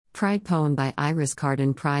Pride poem by Iris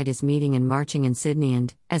Carden. Pride is meeting and marching in Sydney,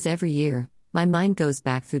 and, as every year, my mind goes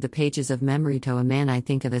back through the pages of memory to a man I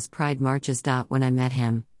think of as Pride marches. When I met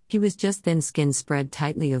him, he was just thin skin spread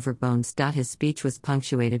tightly over bones. His speech was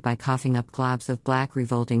punctuated by coughing up globs of black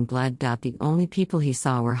revolting blood. The only people he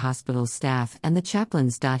saw were hospital staff and the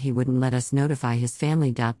chaplains. He wouldn't let us notify his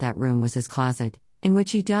family. That room was his closet, in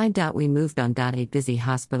which he died. We moved on. A busy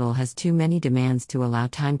hospital has too many demands to allow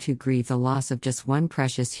time to grieve the loss of just one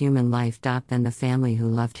precious human life. Then the family who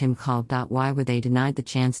loved him called. Why were they denied the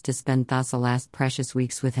chance to spend the last precious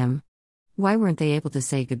weeks with him? Why weren't they able to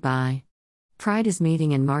say goodbye? Pride is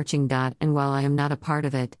meeting and marching. And while I am not a part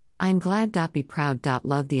of it, I am glad. Be proud.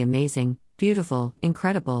 Love the amazing, beautiful,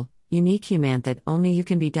 incredible, unique human that only you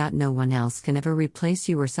can be. No one else can ever replace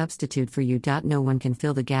you or substitute for you. No one can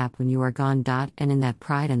fill the gap when you are gone. And in that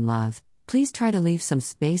pride and love, please try to leave some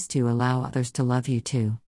space to allow others to love you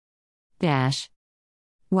too.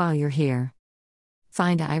 While you're here,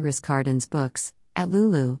 find Iris Carden's books at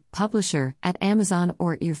Lulu, publisher, at Amazon,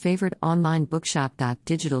 or at your favorite online bookshop.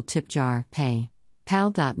 Digital tip jar, pay,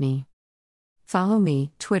 pal.me. Follow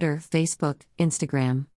me, Twitter, Facebook, Instagram.